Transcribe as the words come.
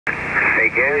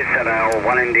CQ, ZL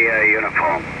 1 India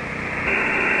uniform.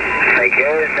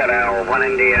 CQ, ZL 1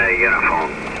 India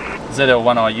uniform.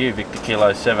 ZL1IU, Victor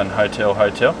Kilo 7, Hotel,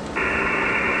 Hotel.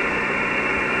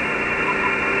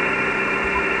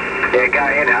 Yeah, go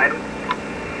ahead, Hayden.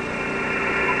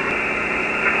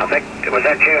 I think, was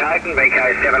that you, Hayden?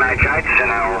 VK7HH,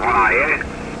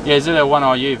 ZL1IU? Yeah,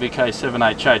 ZL1IU,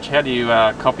 VK7HH. How do you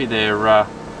copy there,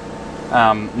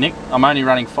 Nick? I'm only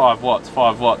running 5 watts,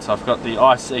 5 watts. I've got the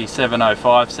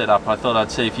IC-705 set up. I thought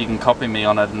I'd see if you can copy me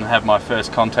on it and have my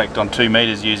first contact on 2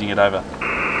 meters using it over.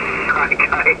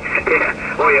 Okay,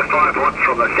 yeah. Well, your 5 watts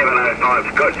from the 705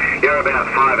 is good. You're about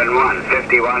 5 and 1,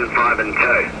 51, 5 and 2.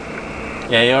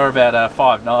 Yeah, you're about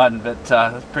 5'9", but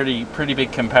pretty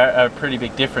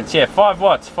big difference. Yeah, 5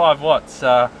 watts, 5 watts.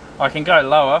 I can go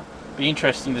lower. Be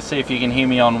interesting to see if you can hear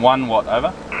me on 1 watt, over.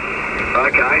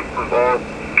 Okay, well,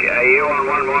 are you on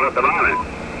 1 watt at the moment?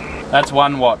 That's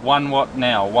 1 watt, 1 watt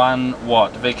now, 1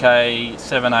 watt,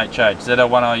 VK7HH,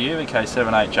 ZL1IU,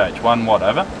 VK7HH, 1 watt,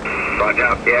 over.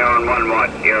 Roger, yeah, on 1 watt.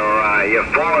 You're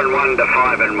 4 and 1 to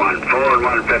 5 and 1, 4 and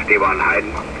 1, 51,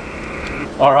 Hayden.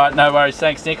 Alright, no worries,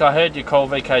 thanks Nick. I heard you call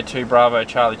VK2 Bravo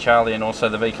Charlie Charlie and also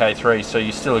the VK3, so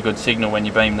you're still a good signal when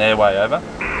you beam their way, over.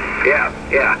 Yeah.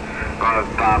 I've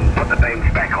put the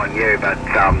beams back on you, but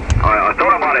I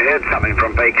thought I might have heard something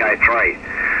from VK3,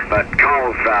 but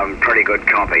Cole's pretty good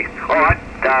copy. Alright,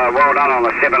 well done on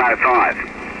the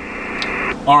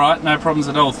 705. Alright, no problems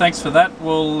at all. Thanks for that.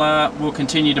 We'll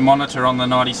continue to monitor on the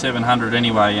 9700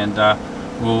 anyway, and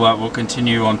we'll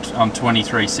continue on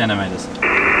 23 centimeters.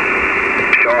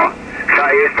 Sure.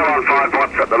 So you're still on 5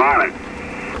 watts at the moment?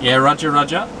 Yeah, roger,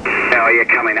 roger. Oh, you're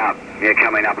coming up. You're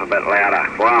coming up a bit louder.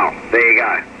 Wow, there you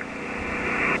go.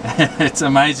 It's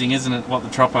amazing, isn't it, what the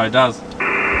Tropo does?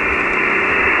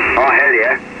 Oh, hell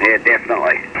yeah. Yeah,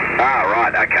 definitely. Ah,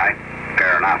 right, okay.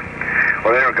 Fair enough.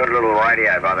 Well, they're a good little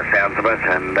radio by the sounds of it,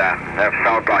 and they've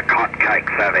sold like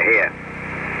hotcakes over here.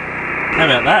 How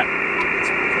about that?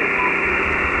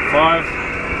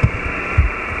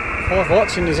 5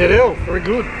 watts in the ZL, very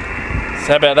good. So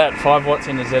how about that, 5 watts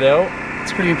in the ZL?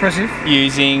 It's pretty impressive.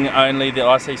 Using only the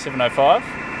IC-705.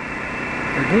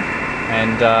 Very good.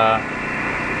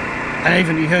 And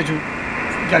even you heard you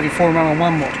gave you 4 and 1 on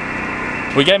 1 watt.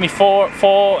 We gave me 4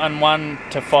 and 1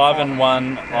 to 5 and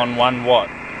 1 on 1 watt.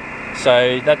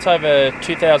 So that's over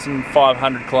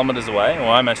 2,500 kilometres away, or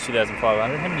almost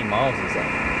 2,500. How many miles is that?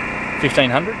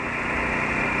 1,500?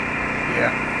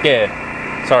 Yeah. Yeah.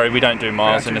 Sorry, we don't do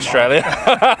miles in Australia.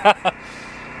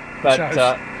 But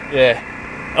yeah.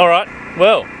 All right.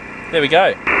 Well, there we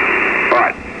go.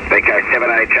 Right.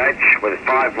 VK7HH with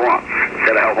 5 watts.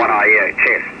 ZL1IU.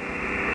 Cheers.